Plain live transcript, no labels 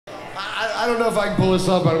I don't know if I can pull this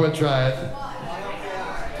off, but I'm gonna try it.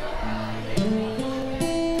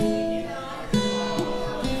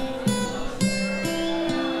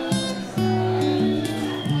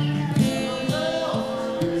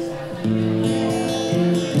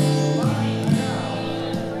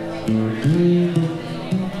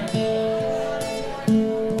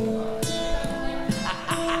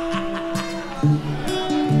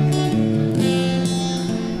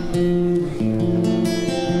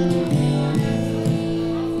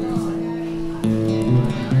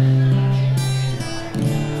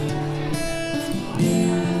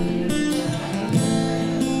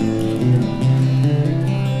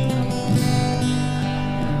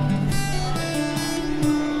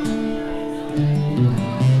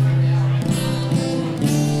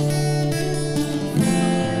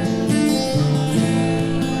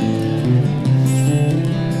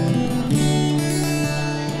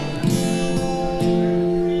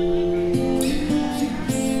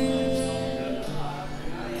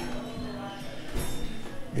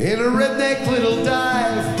 In a redneck little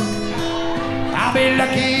dive, I'll be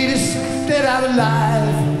lucky to stay out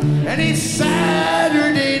alive. And it's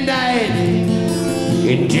Saturday night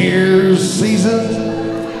in deer season.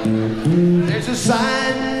 There's a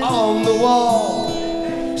sign on the wall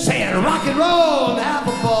saying rock and roll and have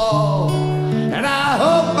a ball. And I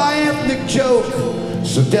hope my ethnic joke,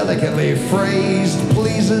 so delicately phrased,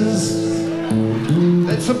 pleases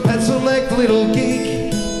that some pencil-neck little geek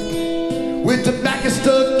with tobacco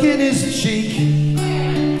stuck in his cheek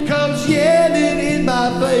comes yelling in my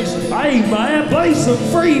face, "Hey man, play some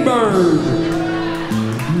Freebird."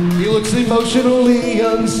 He looks emotionally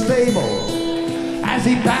unstable as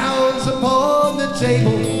he pounds upon the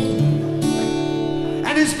table,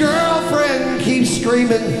 and his girlfriend keeps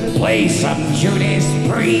screaming, "Play some Judas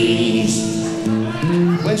Priest."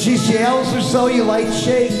 When she yells, her cellulite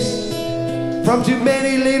shakes from too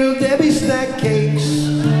many little Debbie snack cakes,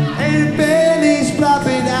 and belly's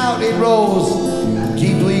plopping out in rolls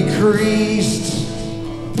deeply creased.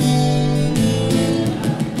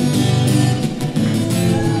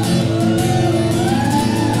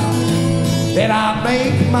 Then I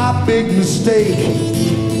make my big mistake.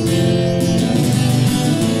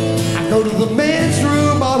 I go to the men's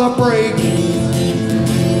room on a break,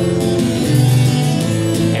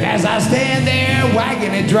 and as I stand there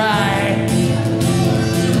wagging it dry,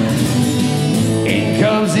 in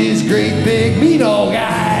comes this great big mean old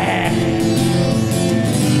guy.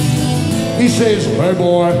 He says, "Hey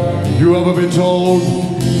boy, you ever been told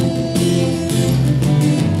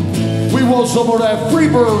we want some of that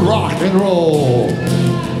Freebird rock and roll?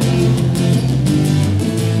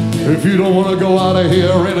 If you don't want to go out of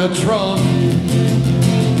here in a trunk,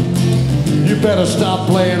 you better stop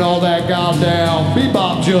playing all that goddamn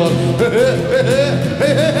bebop junk."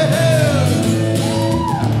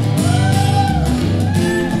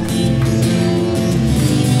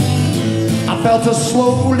 I felt a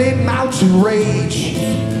slowly mounting rage.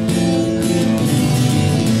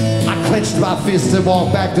 I clenched my fists and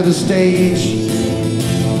walked back to the stage.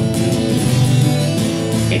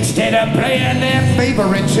 Instead of playing their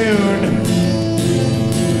favorite tune,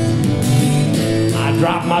 I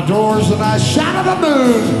dropped my drawers and I shot at the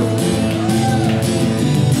moon.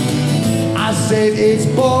 I said, "It's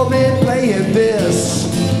boring playing this,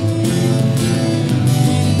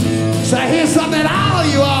 so here's something all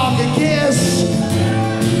you all can kiss."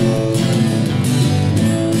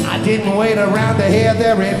 I didn't wait around to hear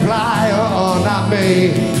their reply, not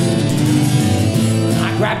me.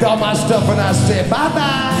 I grabbed all my stuff and I said,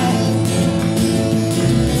 "Bye-bye."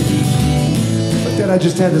 But then I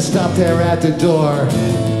just had to stop there at the door.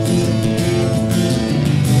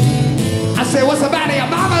 I said, "What's the matter? Your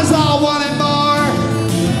mama's all wanting more.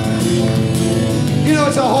 You know,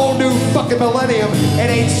 it's a whole new fucking millennium. It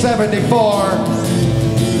ain't 74.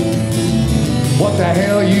 What the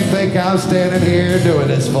hell you think I'm standing here doing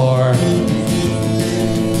this for?"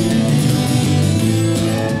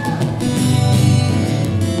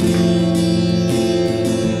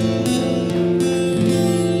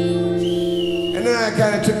 And then I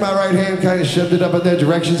kind of took my right hand, kind of shoved it up in their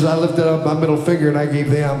directions, and I lifted up my middle finger and I gave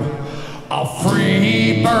them a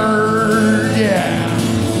free bird, yeah.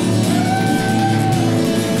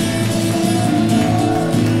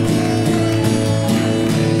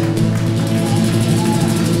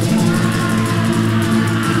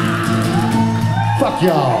 Fuck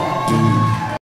y'all.